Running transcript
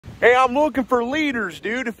Hey, I'm looking for leaders,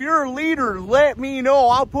 dude. If you're a leader, let me know.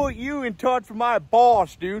 I'll put you in touch with my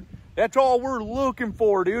boss, dude. That's all we're looking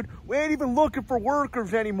for, dude. We ain't even looking for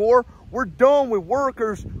workers anymore. We're done with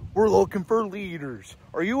workers. We're looking for leaders.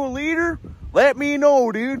 Are you a leader? Let me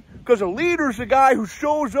know, dude. Because a leader's a guy who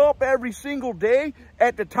shows up every single day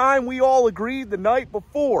at the time we all agreed the night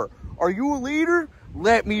before. Are you a leader?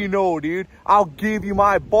 Let me know, dude. I'll give you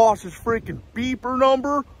my boss's freaking beeper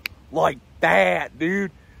number like that,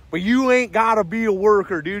 dude. But you ain't gotta be a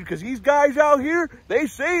worker, dude, because these guys out here, they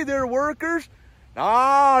say they're workers.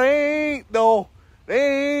 Nah, they ain't, though.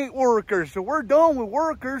 They ain't workers. So we're done with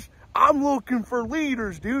workers. I'm looking for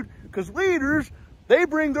leaders, dude, because leaders, they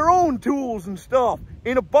bring their own tools and stuff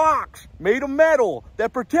in a box made of metal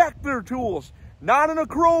that protect their tools. Not in a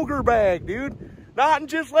Kroger bag, dude. Not in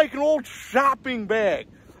just like an old shopping bag.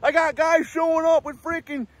 I got guys showing up with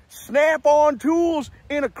freaking Snap-on tools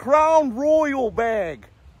in a Crown Royal bag.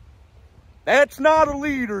 That's not a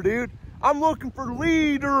leader, dude. I'm looking for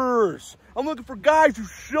leaders. I'm looking for guys who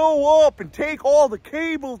show up and take all the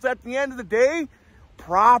cables at the end of the day,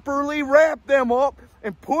 properly wrap them up,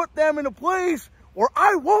 and put them in a place where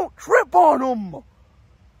I won't trip on them.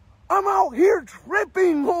 I'm out here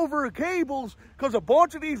tripping over cables because a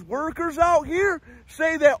bunch of these workers out here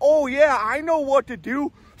say that, oh yeah, I know what to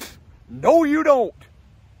do. No, you don't.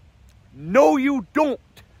 No, you don't.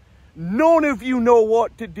 None of you know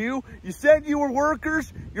what to do. You said you were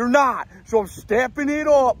workers. You're not. So I'm stepping it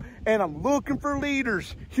up and I'm looking for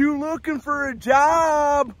leaders. You looking for a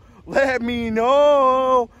job? Let me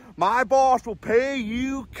know. My boss will pay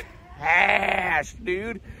you cash,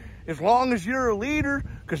 dude. As long as you're a leader,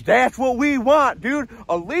 because that's what we want, dude.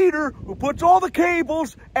 A leader who puts all the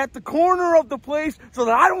cables at the corner of the place so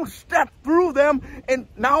that I don't step through them and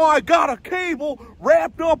now I got a cable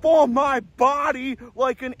wrapped up on my body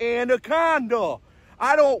like an anaconda.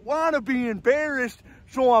 I don't want to be embarrassed,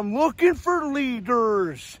 so I'm looking for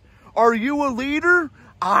leaders. Are you a leader?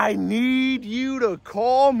 I need you to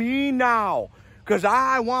call me now, because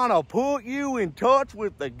I want to put you in touch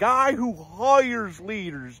with the guy who hires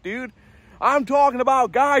leaders, dude. I'm talking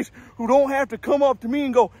about guys who don't have to come up to me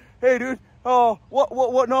and go, hey, dude,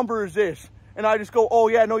 what number is this? And I just go, oh,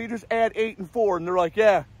 yeah, no, you just add 8 and 4. And they're like,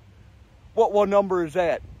 yeah, what number is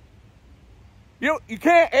that? You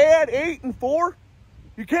can't add 8 and 4?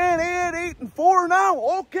 You can't add 8 and 4 now?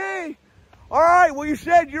 Okay. All right, well, you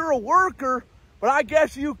said you're a worker, but I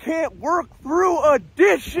guess you can't work through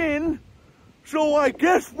addition. So I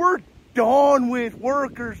guess we're done with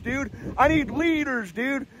workers, dude. I need leaders,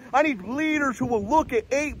 dude. I need leaders who will look at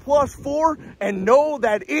 8 plus 4 and know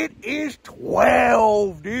that it is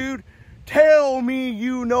 12, dude. Tell me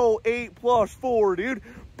you know 8 plus 4, dude.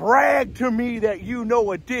 Brag to me that you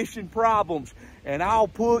know addition problems. And I'll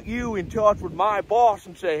put you in touch with my boss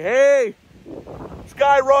and say, hey, this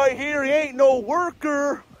guy right here, he ain't no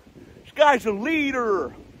worker. This guy's a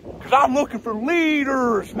leader. Because I'm looking for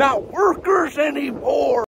leaders, not workers anymore.